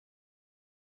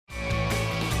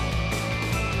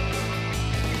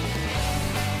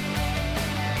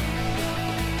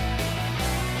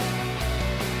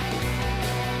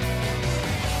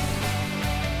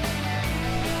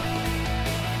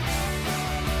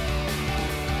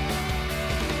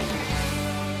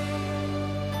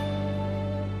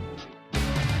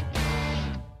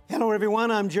Hello,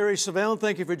 everyone. I'm Jerry Savelle.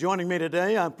 Thank you for joining me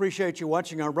today. I appreciate you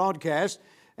watching our broadcast.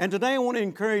 And today I want to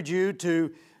encourage you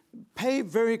to pay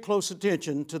very close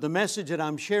attention to the message that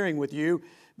I'm sharing with you,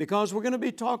 because we're going to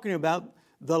be talking about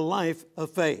the life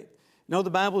of faith. You know, the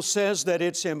Bible says that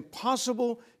it's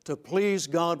impossible to please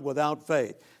God without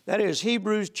faith. That is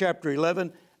Hebrews chapter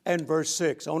 11 and verse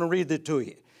 6. I want to read that to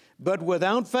you. But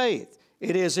without faith,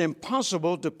 it is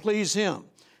impossible to please Him.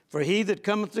 For he that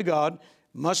cometh to God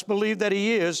must believe that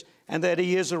He is, and that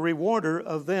He is a rewarder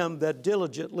of them that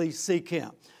diligently seek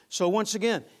Him. So once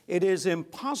again, it is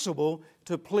impossible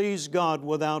to please God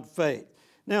without faith.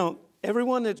 Now,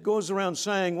 everyone that goes around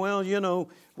saying, well, you know,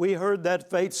 we heard that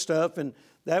faith stuff and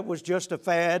that was just a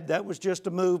fad, that was just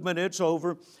a movement, it's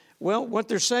over. Well, what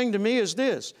they're saying to me is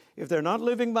this: if they're not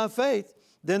living by faith,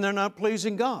 then they're not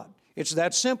pleasing God. It's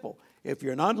that simple. If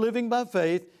you're not living by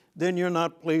faith, then you're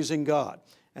not pleasing God.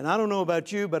 And I don't know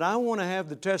about you, but I want to have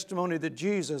the testimony that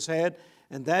Jesus had,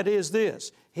 and that is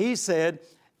this. He said,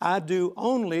 I do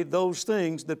only those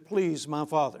things that please my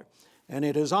Father. And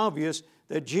it is obvious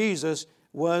that Jesus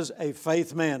was a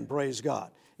faith man, praise God.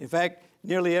 In fact,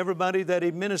 nearly everybody that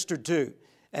He ministered to,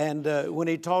 and when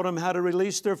He taught them how to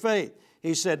release their faith,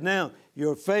 He said, now,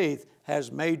 your faith has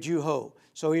made you whole.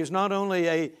 So He was not only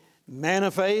a man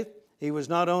of faith, He was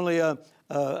not only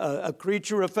a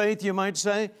creature of faith, you might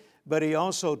say, but He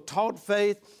also taught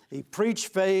faith, He preached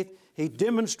faith, He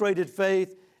demonstrated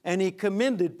faith, and He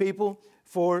commended people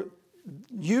for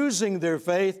using their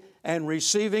faith and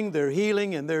receiving their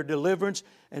healing and their deliverance.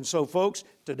 And so, folks,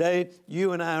 today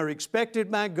you and I are expected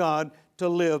by God to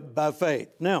live by faith.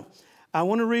 Now, I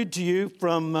want to read to you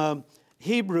from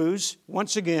Hebrews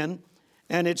once again,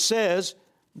 and it says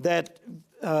that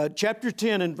chapter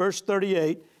 10 and verse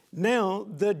 38, now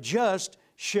the just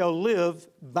shall live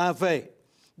by faith.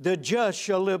 The just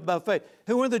shall live by faith.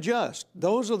 Who are the just?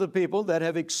 Those are the people that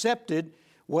have accepted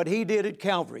what He did at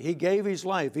Calvary. He gave His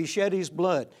life. He shed His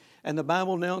blood. And the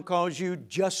Bible now calls you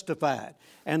justified.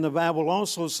 And the Bible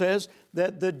also says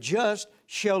that the just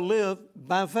shall live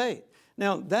by faith.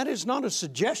 Now, that is not a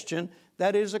suggestion.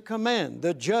 That is a command.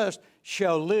 The just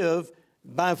shall live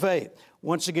by faith.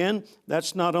 Once again,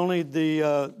 that's not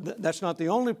the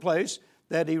only place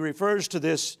that he refers to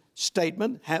this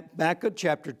statement. Habakkuk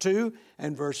chapter 2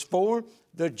 and verse 4,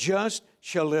 the just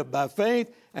shall live by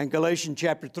faith. And Galatians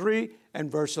chapter 3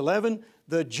 and verse 11,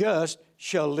 the just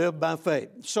shall live by faith.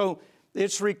 So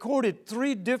it's recorded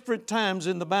 3 different times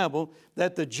in the Bible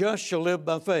that the just shall live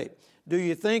by faith. Do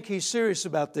you think He's serious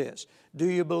about this? Do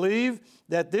you believe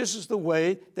that this is the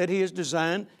way that He has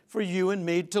designed for you and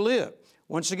me to live?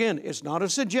 Once again, it's not a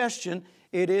suggestion,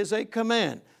 it is a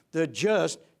command. The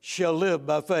just shall live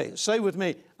by faith. Say with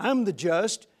me, I'm the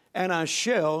just, and I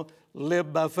shall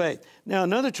live by faith. Now,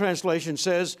 another translation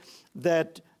says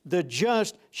that the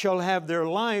just shall have their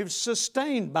lives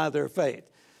sustained by their faith.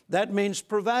 That means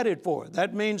provided for.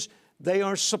 That means they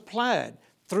are supplied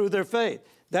through their faith.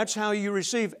 That's how you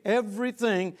receive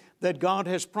everything that God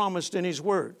has promised in His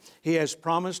Word. He has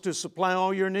promised to supply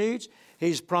all your needs.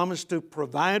 He's promised to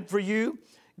provide for you.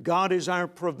 God is our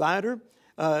provider.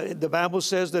 The Bible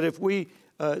says that if we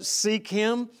seek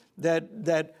Him,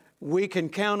 that we can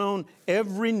count on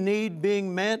every need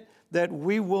being met, that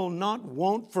we will not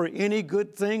want for any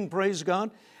good thing, praise God.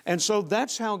 And so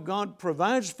that's how God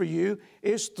provides for you,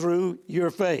 is through your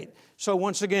faith. So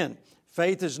once again,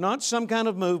 faith is not some kind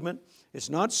of movement. It's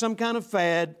not some kind of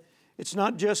fad. It's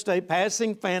not just a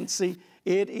passing fancy.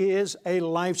 It is a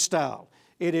lifestyle.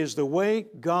 It is the way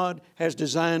God has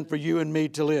designed for you and me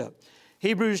to live.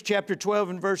 Hebrews chapter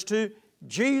 12 and verse 2,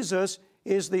 Jesus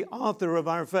is the author of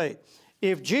our faith.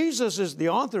 If Jesus is the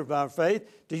author of our faith,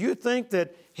 do you think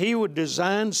that He would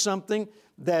design something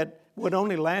that would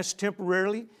only last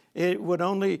temporarily? It would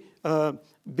only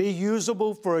be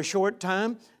usable for a short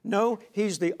time? No,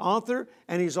 He's the author,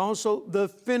 and He's also the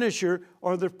finisher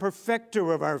or the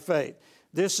perfecter of our faith.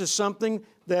 This is something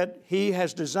that He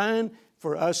has designed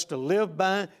for us to live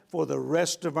by for the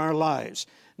rest of our lives.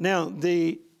 Now,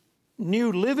 the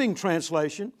New Living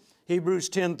Translation, Hebrews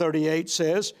 10:38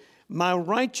 says, my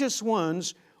righteous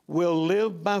ones will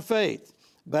live by faith,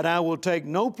 but I will take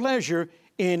no pleasure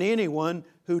in anyone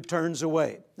who turns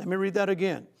away. Let me read that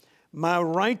again. My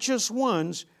righteous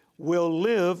ones will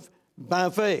live by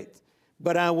faith,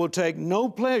 but I will take no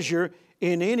pleasure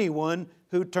in anyone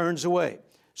who turns away.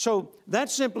 So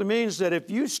that simply means that if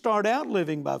you start out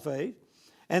living by faith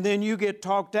and then you get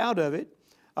talked out of it,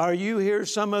 or you hear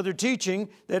some other teaching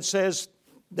that says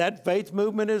that faith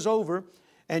movement is over,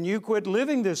 and you quit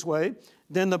living this way,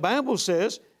 then the Bible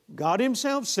says, God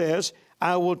Himself says,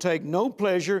 I will take no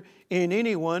pleasure in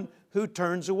anyone who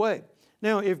turns away.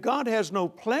 Now, if God has no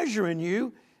pleasure in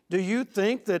you, do you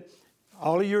think that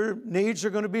all of your needs are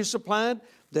going to be supplied,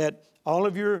 that all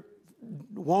of your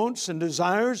wants and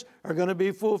desires are going to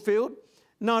be fulfilled?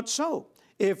 Not so.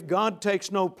 If God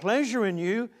takes no pleasure in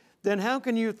you, then how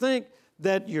can you think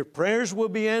that your prayers will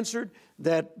be answered,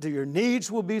 that your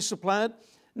needs will be supplied?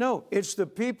 No, it's the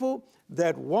people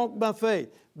that walk by faith,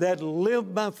 that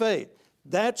live by faith.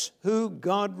 That's who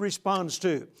God responds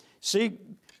to. See,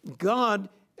 God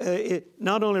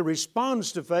not only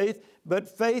responds to faith, but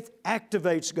faith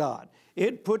activates God.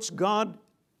 It puts God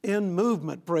in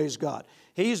movement, praise God.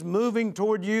 He's moving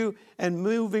toward you and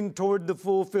moving toward the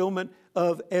fulfillment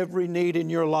of every need in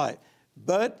your life.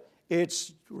 But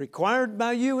it's required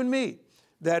by you and me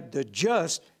that the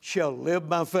just shall live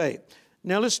by faith.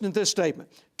 Now listen to this statement.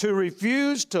 To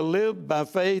refuse to live by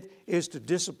faith is to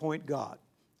disappoint God.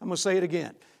 I'm going to say it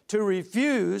again. To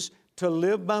refuse to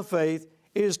live by faith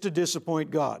is to disappoint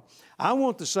God. I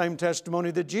want the same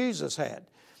testimony that Jesus had.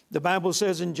 The Bible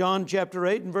says in John chapter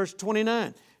 8 and verse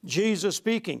 29, Jesus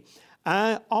speaking,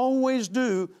 I always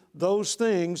do those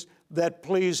things that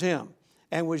please Him.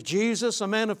 And was Jesus a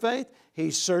man of faith?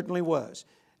 He certainly was.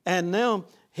 And now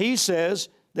He says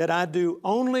that I do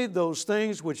only those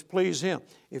things which please Him.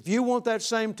 If you want that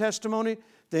same testimony,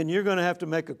 then you're going to have to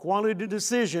make a quality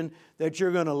decision that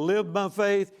you're going to live by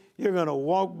faith, you're going to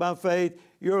walk by faith,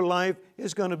 your life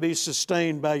is going to be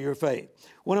sustained by your faith.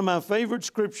 One of my favorite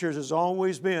scriptures has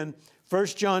always been 1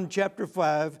 John chapter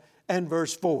 5 and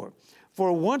verse 4.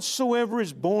 For whatsoever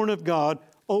is born of God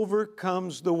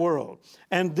overcomes the world.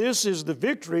 And this is the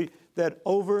victory that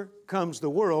overcomes the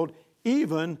world,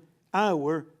 even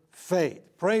our faith.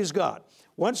 Praise God.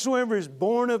 Whatsoever is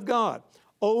born of God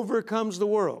overcomes the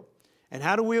world. And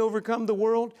how do we overcome the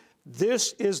world?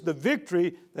 This is the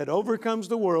victory that overcomes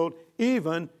the world,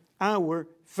 even our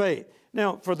faith.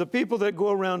 Now, for the people that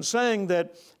go around saying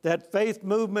that faith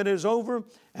movement is over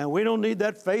and we don't need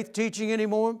that faith teaching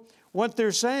anymore, what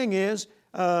they're saying is,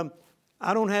 I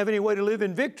don't have any way to live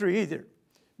in victory either,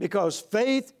 because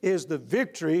faith is the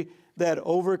victory that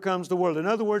overcomes the world. In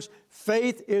other words,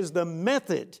 faith is the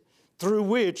method through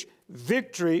which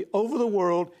victory over the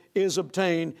world is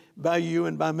obtained by you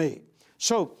and by me.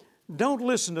 So don't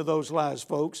listen to those lies,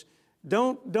 folks.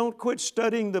 Don't quit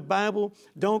studying the Bible.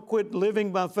 Don't quit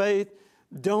living by faith.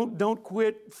 Don't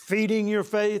quit feeding your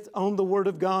faith on the Word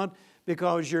of God,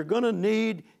 because you're going to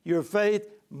need your faith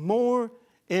more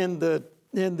in the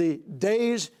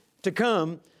days to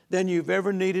come than you've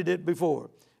ever needed it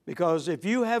before. Because if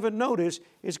you haven't noticed,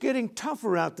 it's getting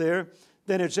tougher out there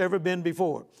than it's ever been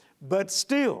before. But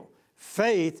still,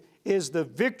 faith is the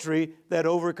victory that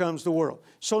overcomes the world.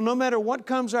 So no matter what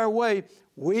comes our way,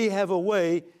 we have a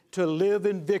way to live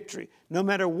in victory. No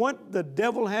matter what the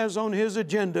devil has on his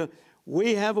agenda,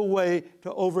 we have a way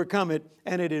to overcome it,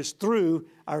 and it is through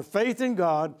our faith in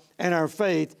God and our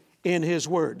faith in His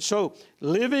Word. So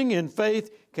living in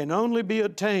faith can only be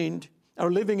attained,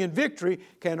 or living in victory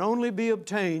can only be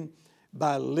obtained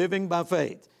by living by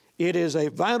faith. It is a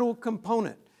vital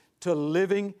component to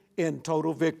living in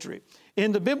total victory.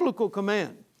 In the biblical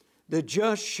command, the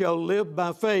just shall live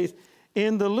by faith,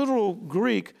 in the literal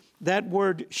Greek, that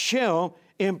word shall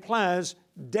implies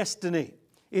destiny.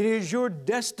 It is your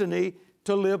destiny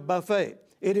to live by faith.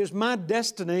 It is my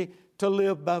destiny to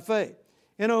live by faith.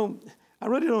 You know, I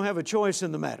really don't have a choice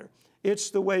in the matter. It's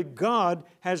the way God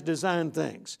has designed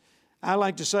things. I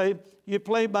like to say, you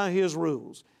play by His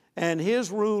rules. And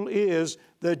His rule is,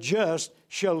 the just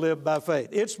shall live by faith.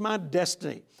 It's my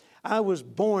destiny. I was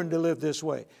born to live this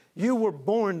way. You were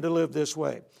born to live this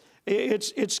way.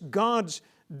 It's God's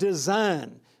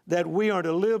design that we are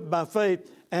to live by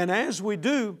faith. And as we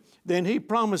do, then He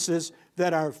promises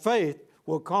that our faith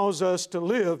will cause us to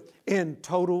live in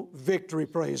total victory,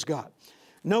 praise God.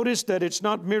 Notice that it's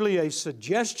not merely a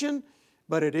suggestion,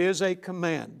 but it is a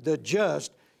command. The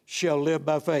just shall live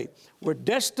by faith. We're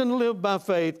destined to live by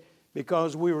faith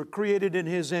because we were created in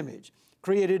His image,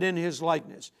 created in His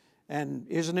likeness. And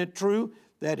isn't it true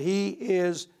that He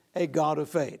is a God of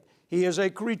faith? He is a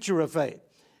creature of faith.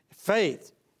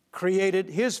 Faith created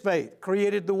His faith,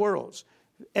 created the worlds.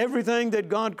 Everything that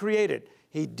God created,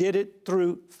 He did it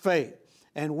through faith.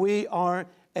 And we are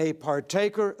a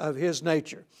partaker of His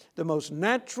nature. The most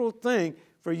natural thing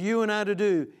for you and I to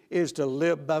do is to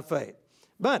live by faith.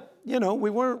 But, you know, we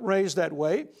weren't raised that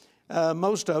way.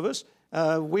 Most of us,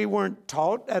 we weren't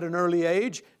taught at an early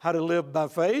age how to live by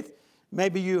faith.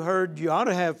 Maybe you heard you ought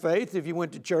to have faith if you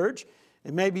went to church.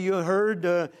 And maybe you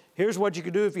heard, here's what you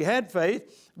could do if you had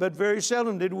faith. But very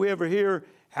seldom did we ever hear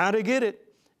how to get it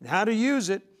and how to use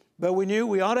it. But we knew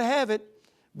we ought to have it.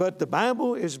 But the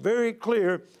Bible is very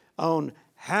clear on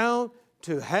how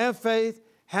to have faith,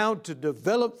 how to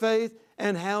develop faith,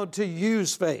 and how to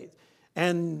use faith.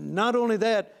 And not only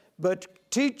that, but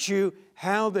teach you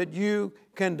how that you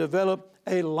can develop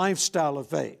a lifestyle of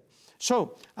faith.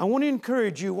 So I want to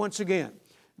encourage you once again,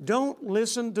 don't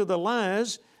listen to the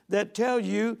lies that tell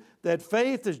you that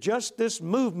faith is just this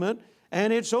movement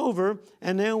and it's over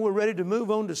and now we're ready to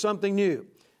move on to something new.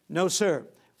 No, sir.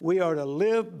 We are to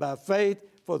live by faith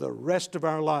for the rest of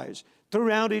our lives.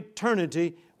 Throughout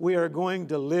eternity, we are going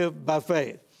to live by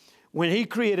faith. When He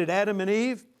created Adam and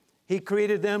Eve, He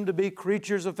created them to be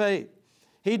creatures of faith.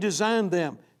 He designed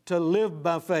them to live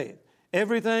by faith.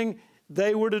 Everything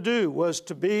they were to do was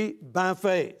to be by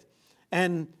faith.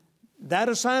 And that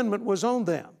assignment was on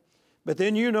them. But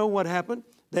then you know what happened.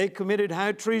 They committed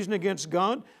high treason against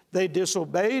God. They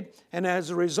disobeyed. And as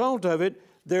a result of it,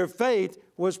 their faith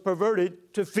was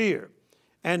perverted to fear.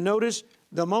 And notice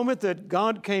the moment that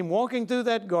God came walking through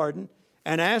that garden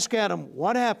and asked Adam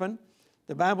what happened,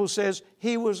 the Bible says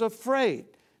he was afraid.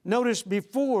 Notice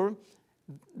before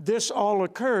this all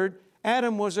occurred,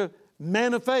 Adam was a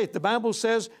man of faith. The Bible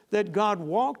says that God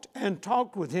walked and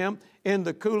talked with him in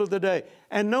the cool of the day.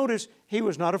 And notice he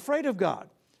was not afraid of God.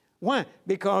 Why?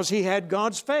 Because he had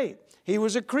God's faith. He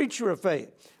was a creature of faith.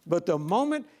 But the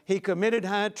moment he committed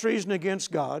high treason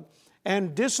against God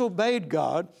and disobeyed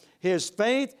God, his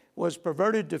faith was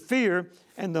perverted to fear.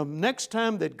 And the next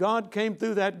time that God came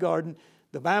through that garden,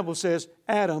 the Bible says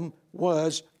Adam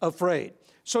was afraid.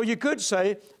 So you could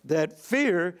say that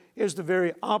fear is the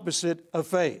very opposite of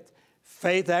faith.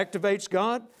 Faith activates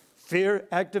God. Fear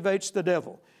activates the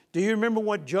devil. Do you remember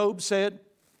what Job said?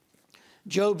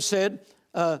 Job said,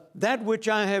 that which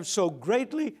I have so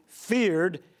greatly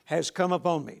feared has come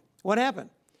upon me. What happened?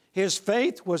 His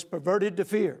faith was perverted to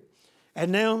fear.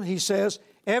 And now he says,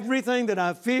 everything that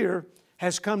I fear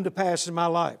has come to pass in my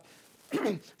life.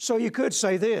 So you could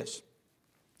say this.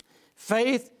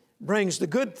 Faith brings the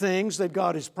good things that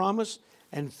God has promised,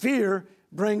 and fear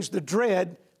brings the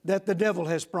dread that the devil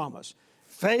has promised.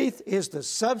 Faith is the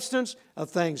substance of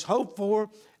things hoped for,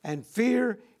 and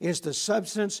fear is the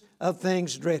substance of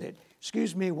things dreaded.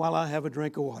 Excuse me while I have a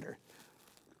drink of water.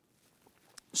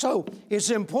 So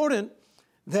it's important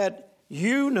that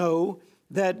you know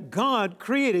that God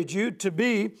created you to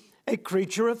be a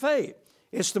creature of faith.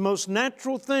 It's the most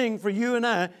natural thing for you and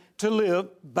I to live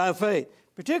by faith,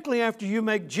 particularly after you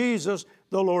make Jesus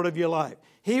the Lord of your life.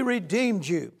 He redeemed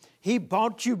you. He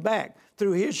bought you back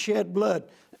through His shed blood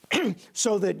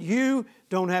so that you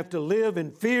don't have to live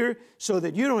in fear, so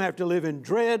that you don't have to live in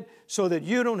dread, so that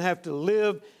you don't have to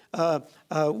live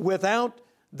without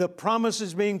the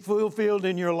promises being fulfilled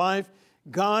in your life.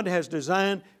 God has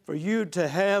designed for you to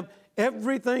have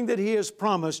everything that He has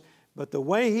promised, but the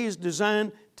way He's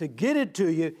designed to get it to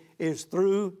you is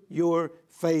through your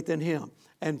faith in Him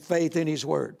and faith in His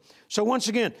Word. So once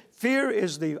again, fear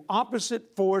is the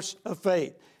opposite force of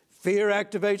faith. Fear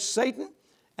activates Satan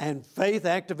and faith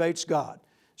activates God.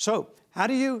 So how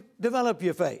do you develop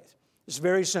your faith? It's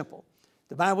very simple.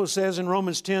 The Bible says in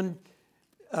Romans chapter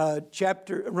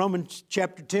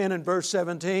 10 and verse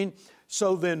 17,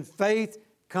 so then faith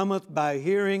cometh by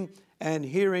hearing, and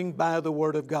hearing by the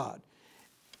Word of God.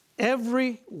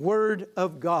 Every Word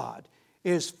of God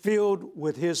is filled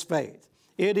with His faith.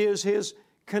 It is His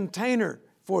container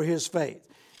for His faith.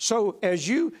 So as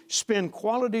you spend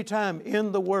quality time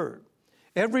in the Word,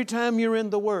 every time you're in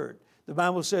the Word, the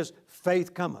Bible says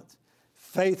faith cometh,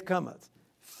 faith cometh,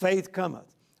 faith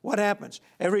cometh. What happens?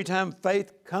 Every time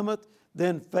faith cometh,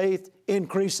 then faith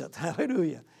increaseth.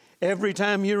 Hallelujah. Every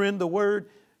time you're in the Word,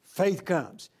 faith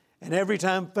comes. And every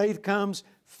time faith comes,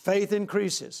 faith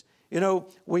increases. You know,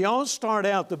 we all start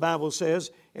out, the Bible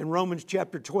says in Romans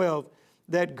chapter 12,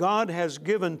 that God has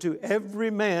given to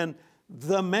every man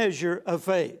the measure of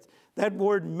faith. That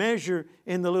word measure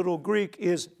in the little Greek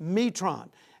is metron,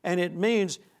 and it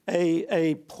means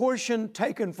a portion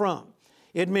taken from.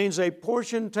 It means a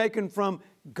portion taken from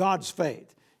God's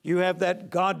faith. You have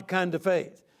that God kind of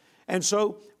faith. And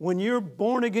so when you're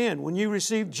born again, when you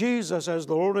receive Jesus as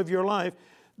the Lord of your life,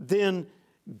 then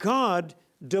God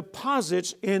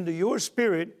deposits into your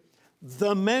spirit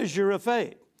the measure of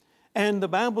faith. And the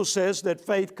Bible says that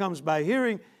faith comes by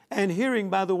hearing, and hearing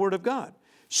by the Word of God.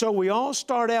 So we all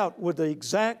start out with the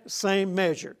exact same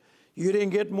measure. You didn't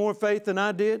get more faith than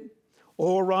I did.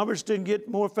 Oral Roberts didn't get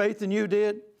more faith than you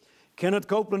did. Kenneth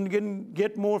Copeland didn't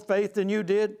get more faith than you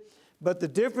did. But the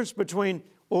difference between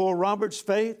Oral Roberts'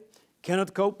 faith,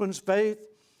 Kenneth Copeland's faith,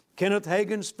 Kenneth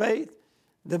Hagin's faith,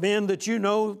 the men that you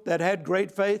know that had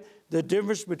great faith, the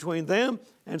difference between them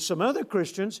and some other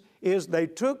Christians is they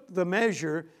took the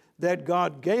measure that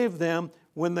God gave them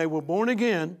when they were born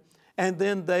again, and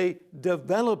then they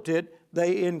developed it,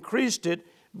 they increased it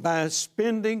by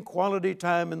spending quality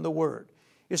time in the Word.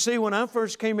 You see, when I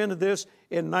first came into this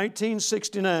in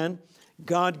 1969,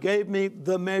 God gave me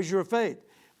the measure of faith,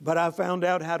 but I found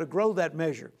out how to grow that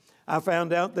measure. I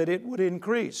found out that it would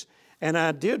increase, and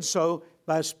I did so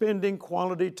by spending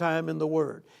quality time in the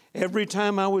Word. Every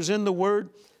time I was in the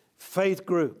Word, faith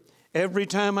grew. Every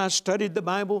time I studied the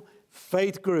Bible,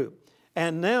 faith grew.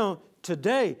 And now,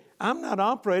 today, I'm not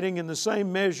operating in the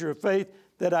same measure of faith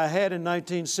that I had in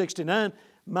 1969.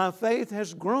 My faith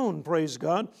has grown, praise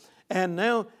God, and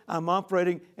now I'm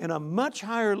operating in a much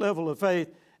higher level of faith,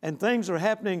 and things are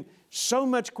happening so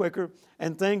much quicker,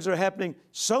 and things are happening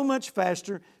so much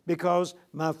faster because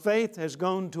my faith has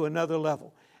gone to another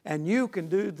level. And you can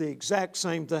do the exact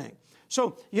same thing.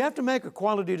 So you have to make a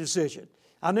quality decision.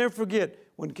 I'll never forget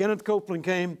when Kenneth Copeland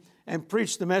came and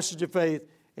preached the message of faith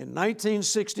in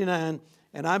 1969,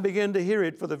 and I began to hear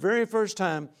it for the very first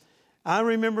time. I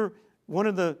remember one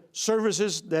of the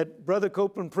services that Brother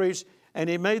Copeland preached, and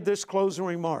he made this closing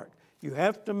remark: you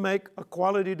have to make a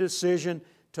quality decision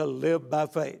to live by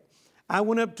faith. I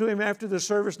went up to him after the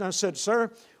service and I said,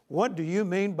 "Sir, what do you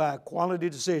mean by a quality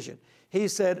decision?" He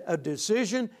said, "A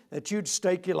decision that you'd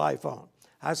stake your life on."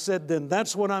 I said, "Then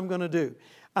that's what I'm going to do.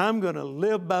 I'm going to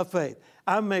live by faith.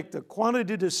 I make the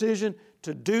quality decision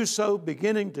to do so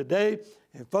beginning today."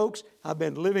 And folks, I've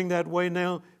been living that way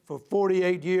now for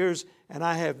 48 years, and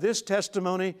I have this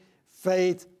testimony: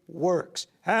 faith works.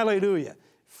 Hallelujah.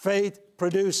 Faith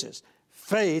produces.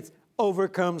 Faith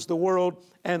overcomes the world,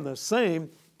 and the same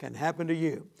can happen to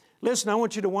you. Listen, I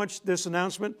want you to watch this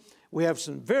announcement. We have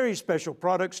some very special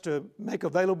products to make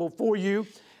available for you,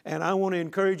 and I want to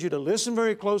encourage you to listen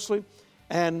very closely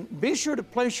and be sure to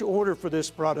place your order for this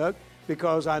product,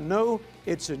 because I know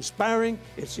it's inspiring,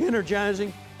 it's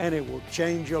energizing, and it will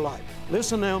change your life.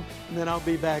 Listen now, and then I'll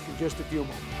be back in just a few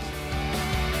moments.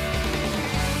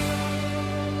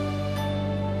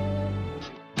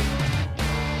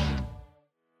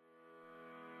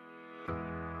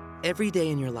 Every day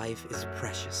in your life is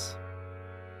precious.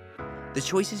 The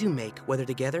choices you make, whether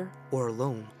together or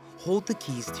alone, hold the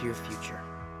keys to your future.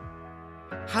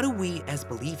 How do we, as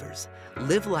believers,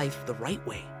 live life the right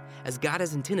way, as God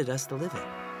has intended us to live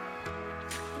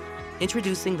it?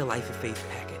 Introducing the Life of Faith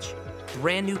package,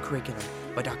 brand new curriculum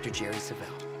by Dr. Jerry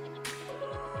Savelle.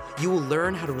 You will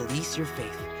learn how to release your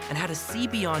faith and how to see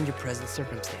beyond your present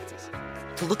circumstances,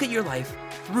 to look at your life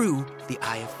through the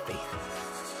eye of faith.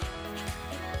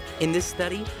 In this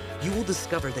study, you will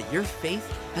discover that your faith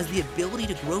has the ability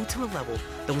to grow to a level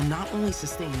that will not only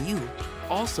sustain you,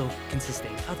 also can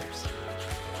sustain others.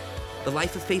 The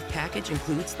Life of Faith package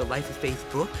includes the Life of Faith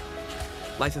book,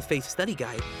 Life of Faith study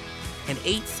guide, and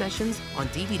 8 sessions on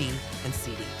DVD and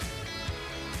CD.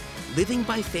 Living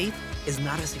by faith is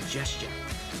not a suggestion.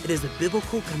 It is a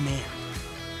biblical command.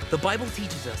 The Bible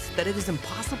teaches us that it is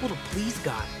impossible to please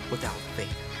God without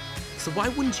faith. So why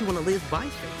wouldn't you want to live by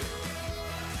faith?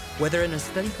 Whether in a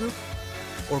study group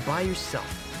or by yourself,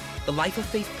 the Life of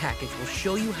Faith package will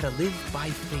show you how to live by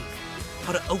faith,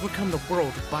 how to overcome the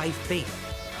world by faith,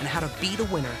 and how to be the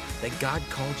winner that God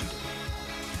called you to be.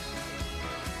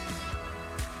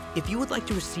 If you would like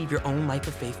to receive your own Life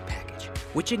of Faith package,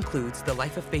 which includes the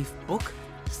Life of Faith book,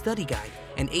 study guide,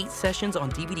 and 8 sessions on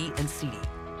DVD and CD,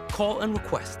 call and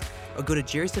request or go to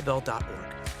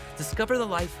jerrysavelle.org. Discover the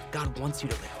life God wants you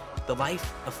to live, the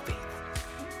life of faith.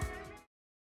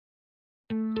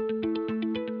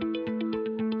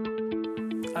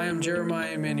 I am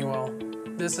Jeremiah Emmanuel.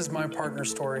 This is my partner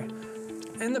story.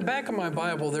 In the back of my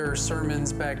Bible, there are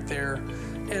sermons back there,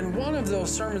 and one of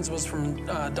those sermons was from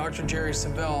Dr. Jerry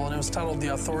Savelle, and it was titled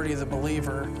The Authority of the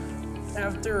Believer.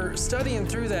 After studying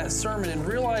through that sermon and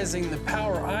realizing the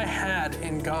power I had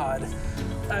in God,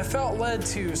 I felt led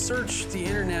to search the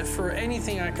internet for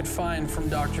anything I could find from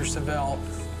Dr. Savelle.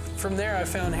 From there, I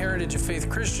found Heritage of Faith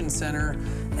Christian Center,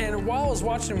 and while I was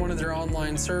watching one of their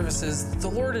online services, the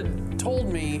Lord had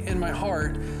told me in my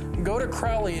heart, go to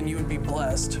Crowley and you would be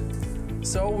blessed.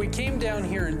 So we came down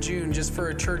here in June just for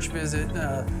a church visit.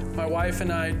 My wife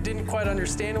and I didn't quite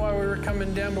understand why we were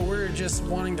coming down, but we were just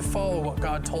wanting to follow what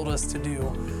God told us to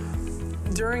do.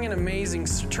 During an amazing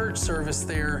church service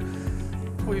there,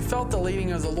 we felt the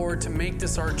leading of the Lord to make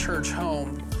this our church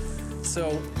home.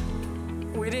 So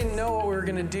we didn't know what we were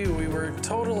going to do. We were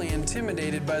totally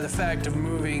intimidated by the fact of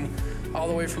moving all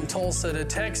the way from Tulsa to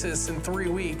Texas in 3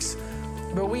 weeks.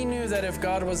 But we knew that if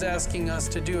God was asking us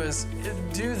to do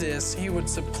this, He would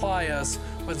supply us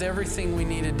with everything we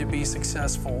needed to be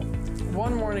successful.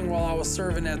 One morning while I was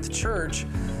serving at the church,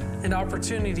 an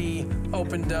opportunity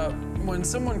opened up when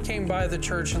someone came by the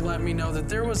church and let me know that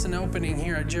there was an opening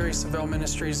here at Jerry Savelle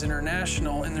Ministries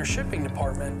International in their shipping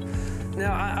department.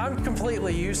 Now, I'm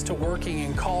completely used to working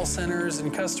in call centers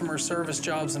and customer service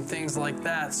jobs and things like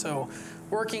that, so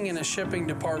working in a shipping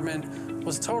department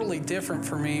was totally different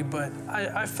for me, but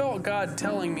I felt God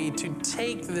telling me to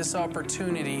take this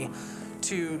opportunity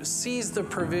to seize the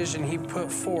provision He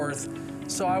put forth.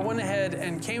 So I went ahead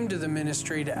and came to the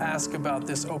ministry to ask about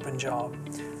this open job.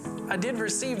 I did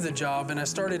receive the job, and I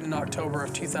started in October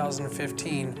of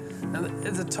 2015. Now,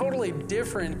 it's a totally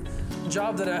different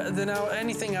job than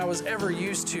anything I was ever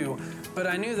used to, but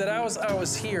I knew that I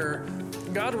was here.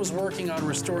 God was working on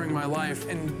restoring my life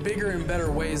in bigger and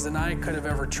better ways than I could have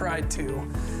ever tried to.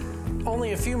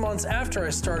 Only a few months after I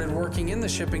started working in the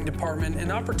shipping department, an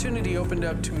opportunity opened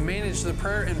up to manage the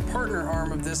prayer and partner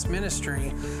arm of this ministry,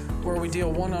 where we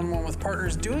deal one-on-one with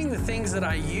partners, doing the things that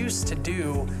I used to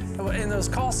do in those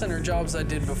call center jobs I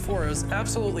did before. It was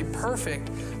absolutely perfect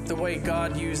the way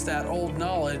God used that old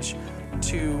knowledge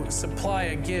to supply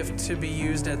a gift to be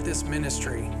used at this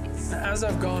ministry. As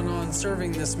I've gone on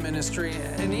serving this ministry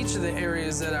in each of the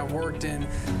areas that I've worked in,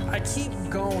 I keep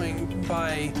going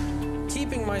by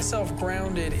keeping myself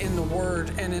grounded in the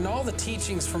Word and in all the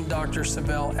teachings from Dr.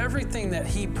 Savelle. Everything that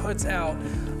he puts out,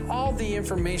 all the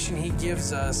information he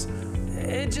gives us,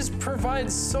 it just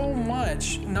provides so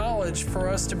much knowledge for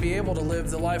us to be able to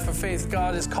live the life of faith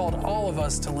God has called all of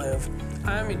us to live.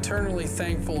 I am eternally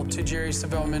thankful to Jerry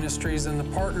Savelle Ministries and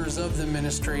the partners of the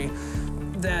ministry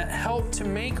that help to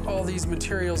make all these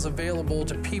materials available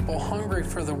to people hungry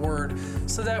for the Word,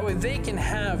 so that way they can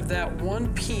have that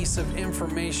one piece of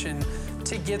information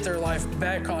to get their life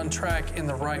back on track in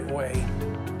the right way.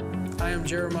 I am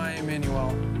Jeremiah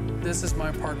Emanuel. This is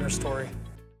my partner story.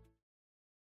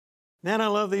 Man, I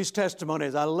love these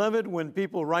testimonies. I love it when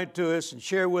people write to us and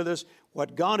share with us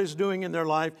what God is doing in their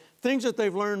life, things that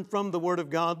they've learned from the Word of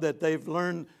God, that they've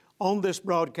learned on this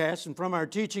broadcast and from our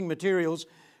teaching materials.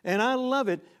 And I love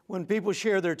it when people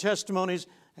share their testimonies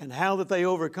and how that they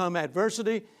overcome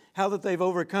adversity, how that they've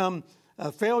overcome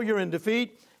failure and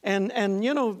defeat. And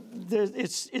you know,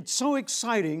 it's so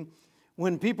exciting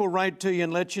when people write to you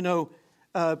and let you know,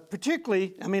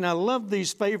 particularly, I mean, I love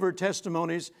these favor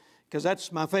testimonies because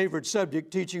that's my favorite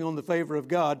subject, teaching on the favor of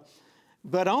God.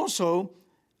 But also,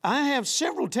 I have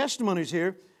several testimonies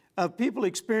here of people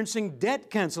experiencing debt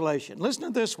cancellation. Listen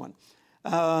to this one.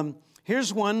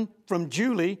 Here's one from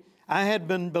Julie. I had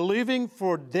been believing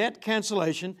for debt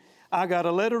cancellation. I got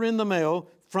a letter in the mail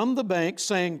from the bank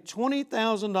saying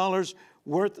 $20,000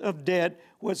 worth of debt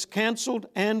was canceled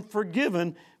and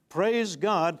forgiven. Praise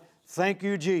God. Thank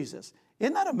you, Jesus.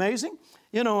 Isn't that amazing?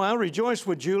 You know, I rejoice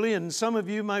with Julie, and some of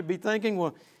you might be thinking,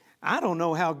 well, I don't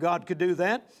know how God could do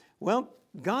that. Well,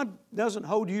 God doesn't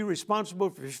hold you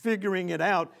responsible for figuring it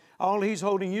out. All He's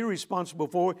holding you responsible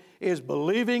for is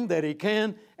believing that He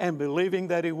can and believing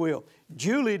that He will.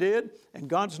 Julie did, and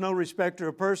God's no respecter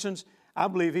of persons. I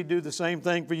believe He'd do the same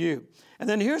thing for you. And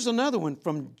then here's another one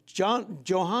from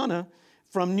Johanna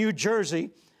from New Jersey,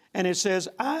 and it says,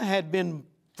 I have been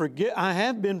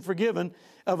forgiven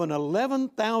of an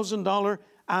 $11,000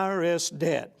 IRS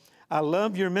debt. I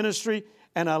love your ministry,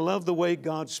 and I love the way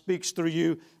God speaks through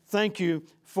you. Thank you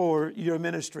for your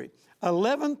ministry.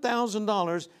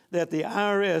 $11,000 that the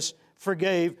IRS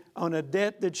forgave on a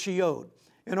debt that she owed.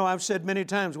 You know, I've said many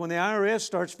times, when the IRS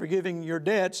starts forgiving your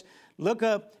debts, look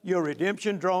up, your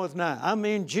redemption draweth nigh. I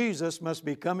mean, Jesus must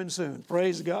be coming soon.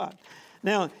 Praise God.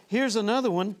 Now, here's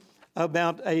another one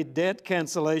about a debt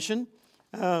cancellation.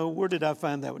 Where did I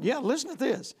find that one? Yeah, listen to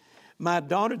this. My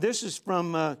daughter, this is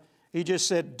from, he just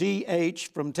said DH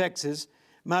from Texas.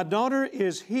 My daughter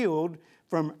is healed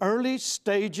from early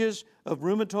stages of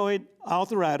rheumatoid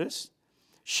arthritis.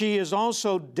 She is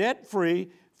also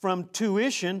debt-free from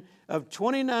tuition of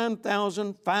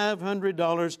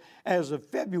 $29,500 as of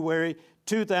February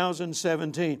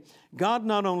 2017. God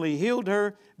not only healed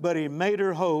her, but He made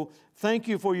her whole. Thank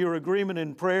you for your agreement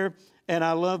in prayer. And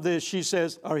I love this. She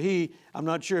says, or he, I'm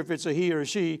not sure if it's a he or a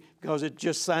she because it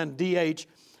just signed DH.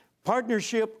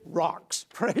 Partnership rocks.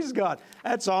 Praise God.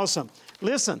 That's awesome.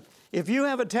 Listen, if you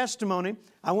have a testimony,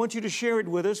 I want you to share it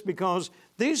with us, because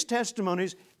these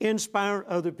testimonies inspire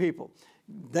other people.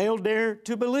 They'll dare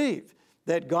to believe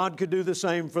that God could do the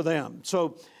same for them.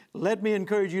 So let me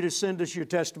encourage you to send us your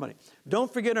testimony.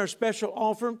 Don't forget our special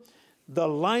offer, the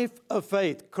Life of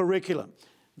Faith curriculum.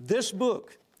 This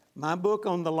book, my book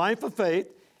on the life of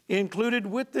faith, included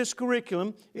with this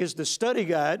curriculum is the study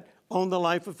guide on the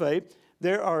life of faith.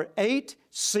 There are 8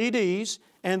 CDs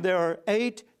and there are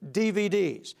 8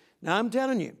 DVDs. Now, I'm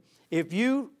telling you, if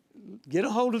you get a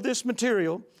hold of this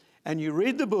material and you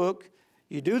read the book,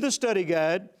 you do the study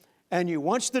guide, and you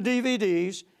watch the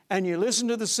DVDs, and you listen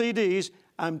to the CDs,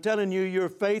 I'm telling you, your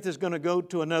faith is going to go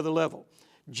to another level.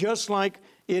 Just like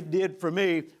it did for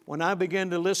me when I began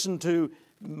to listen to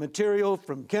material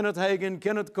from Kenneth Hagin,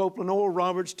 Kenneth Copeland, Oral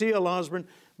Roberts, T.L. Osborne.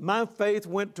 My faith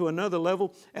went to another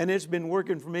level, and it's been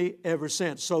working for me ever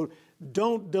since. So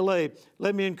don't delay.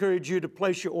 Let me encourage you to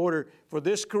place your order for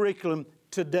this curriculum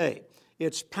today.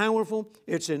 It's powerful,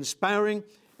 it's inspiring,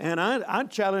 and I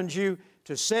challenge you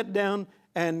to sit down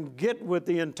and get with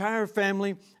the entire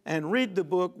family and read the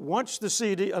book, watch the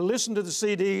CD, listen to the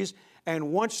CDs,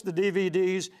 and watch the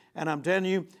DVDs, and I'm telling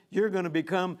you, you're going to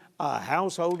become a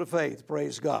household of faith.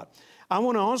 Praise God. I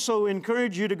want to also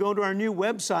encourage you to go to our new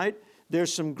website.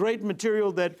 There's some great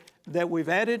material that we've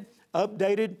added,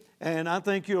 updated, and I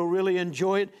think you'll really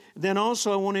enjoy it. Then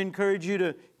also I want to encourage you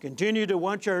to continue to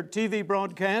watch our TV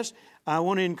broadcast. I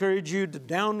want to encourage you to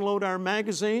download our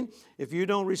magazine. If you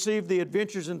don't receive the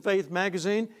Adventures in Faith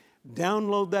magazine,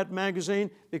 download that magazine,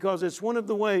 because it's one of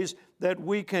the ways that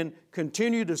we can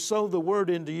continue to sow the Word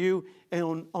into you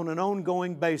on an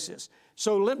ongoing basis.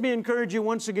 So let me encourage you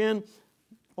once again,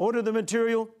 order the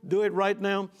material, do it right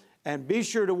now, and be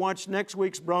sure to watch next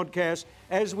week's broadcast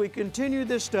as we continue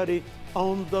this study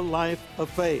on the life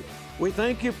of faith. We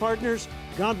thank you, partners.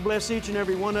 God bless each and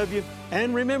every one of you.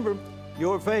 And remember,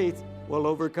 your faith will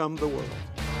overcome the world.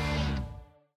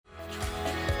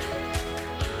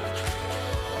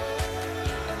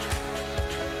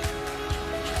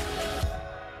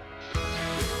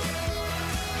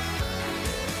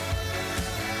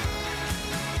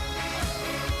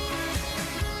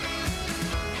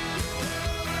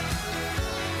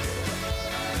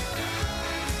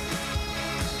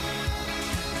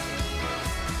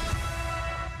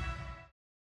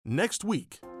 Next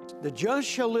week. The just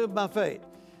shall live by faith.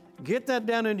 Get that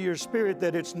down into your spirit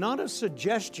that it's not a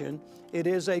suggestion, it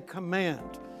is a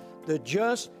command. The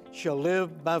just shall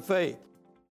live by faith.